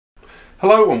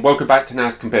Hello and welcome back to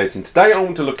NASCompares, and today I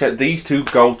want to look at these two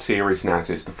Gold Series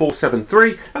NASs, the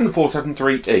 473 and the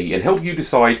 473E, and help you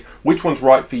decide which one's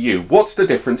right for you, what's the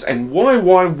difference, and why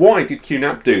did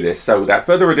QNAP do this? So without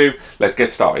further ado, let's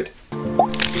get started.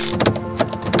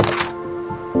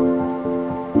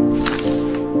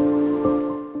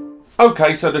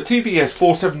 Okay, so the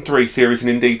TVS-473 series and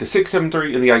indeed the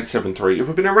 673 and the 873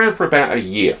 have been around for about a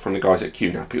year from the guys at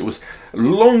QNAP. It was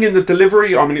long in the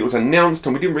delivery. I mean, it was announced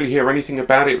and we didn't really hear anything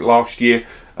about it last year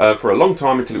for a long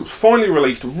time until it was finally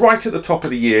released right at the top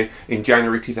of the year in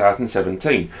January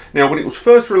 2017. Now, when it was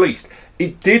first released,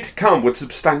 it did come with a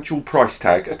substantial price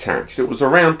tag attached. It was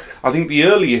around, I think the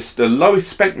lowest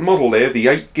spec model there, the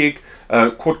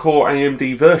 8GB quad-core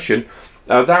AMD version,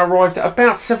 that arrived at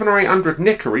about 700 or 800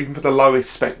 nicker even for the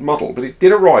lowest spec model, but it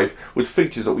did arrive with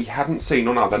features that we hadn't seen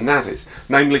on other NASs.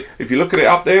 Namely, if you look at it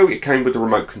up there, it came with the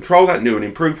remote control, that new and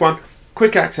improved one,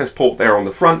 quick access port there on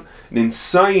the front, an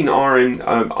insane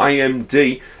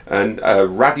AMD and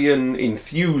Radeon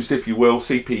infused, if you will,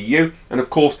 CPU, and of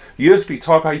course USB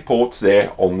Type A ports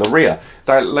there on the rear.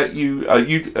 That let you,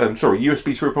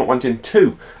 USB 3.1 Gen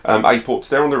 2 A ports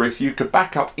there on the rear, so you could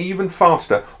back up even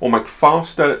faster or make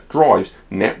faster drives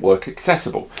network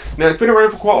accessible. Now, it's been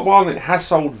around for quite a while and it has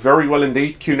sold very well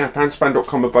indeed. QNAP and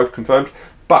Span.com have both confirmed,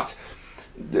 but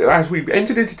as we've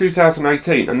entered into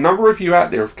 2018, a number of you out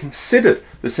there have considered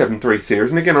the 73 series,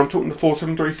 and again I'm talking the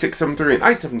 473, 673 and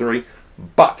 873,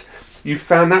 but you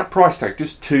found that price tag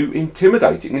just too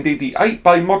intimidating. Indeed, the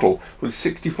 8-bay model with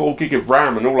 64GB of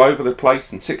RAM and all over the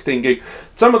place and 16GB,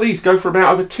 some of these go for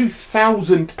about over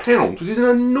 £2,000, which is an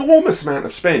enormous amount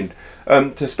of spend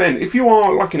to spend. If you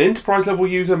are like an enterprise level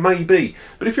user, maybe,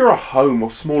 but if you're a home or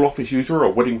small office user or a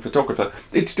wedding photographer,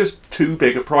 it's just too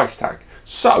big a price tag.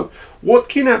 So what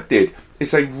QNAP did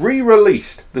is they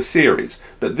re-released the series,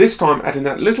 but this time adding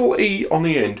that little E on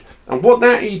the end. And what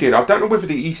that E did, I don't know whether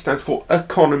the E stands for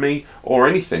economy or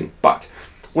anything, but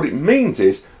what it means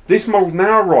is this model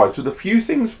now arrives with a few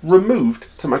things removed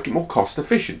to make it more cost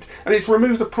efficient. And it's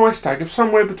removed the price tag of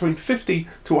somewhere between £50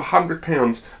 to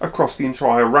 £100 across the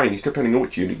entire range, depending on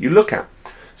which unit you look at.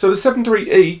 So the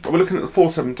 73E, we're looking at the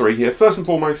 473 here. First and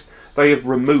foremost, they have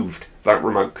removed that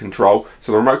remote control.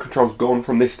 So the remote control's gone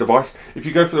from this device. If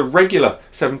you go for the regular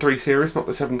 73 series, not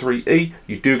the 73E,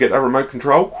 you do get that remote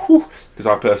control, because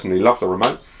I personally love the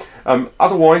remote.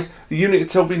 Otherwise, the unit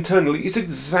itself internally is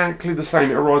exactly the same.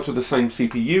 It arrives with the same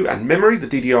CPU and memory, the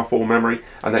DDR4 memory,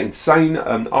 and that insane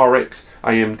RX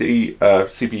AMD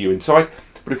CPU inside.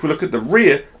 But if we look at the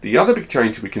rear, the other big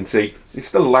change we can see is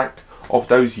the lack of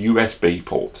those USB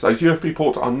ports. Those USB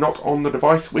ports are not on the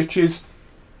device, which is,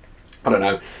 I don't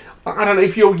know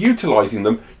if you're utilizing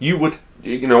them, you would,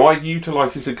 I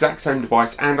utilize this exact same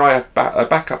device and I have a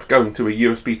backup going to a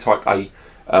USB Type A,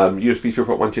 USB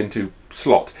 3.1 Gen 2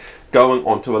 slot going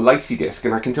onto a lacy disk,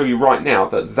 and I can tell you right now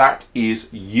that that is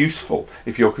useful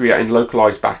if you're creating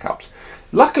localized backups.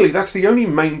 Luckily, that's the only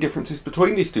main differences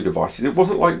between these two devices. It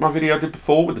wasn't like my video I did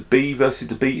before with the B versus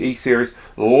the BE series.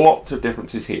 Lots of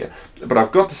differences here. But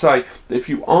I've got to say that if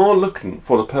you are looking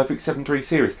for the perfect 73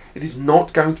 series, it is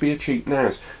not going to be a cheap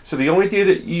NAS. So the idea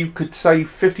that you could save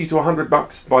 50 to 100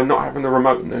 bucks by not having the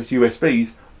remote and those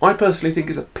USBs, I personally think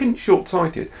is a pinch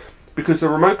short-sighted, because the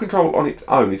remote control on its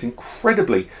own is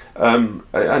incredibly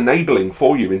enabling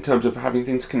for you in terms of having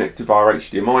things connected via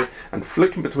HDMI and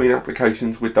flicking between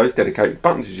applications with those dedicated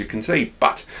buttons, as you can see.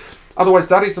 But otherwise,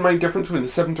 that is the main difference between the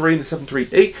 73 and the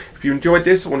 73E. If you enjoyed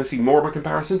this or want to see more of my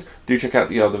comparisons, do check out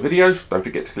the other videos. Don't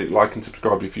forget to click like and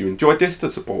subscribe if you enjoyed this to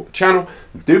support the channel.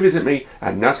 Do visit me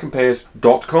at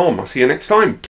NASCompares.com. I'll see you next time.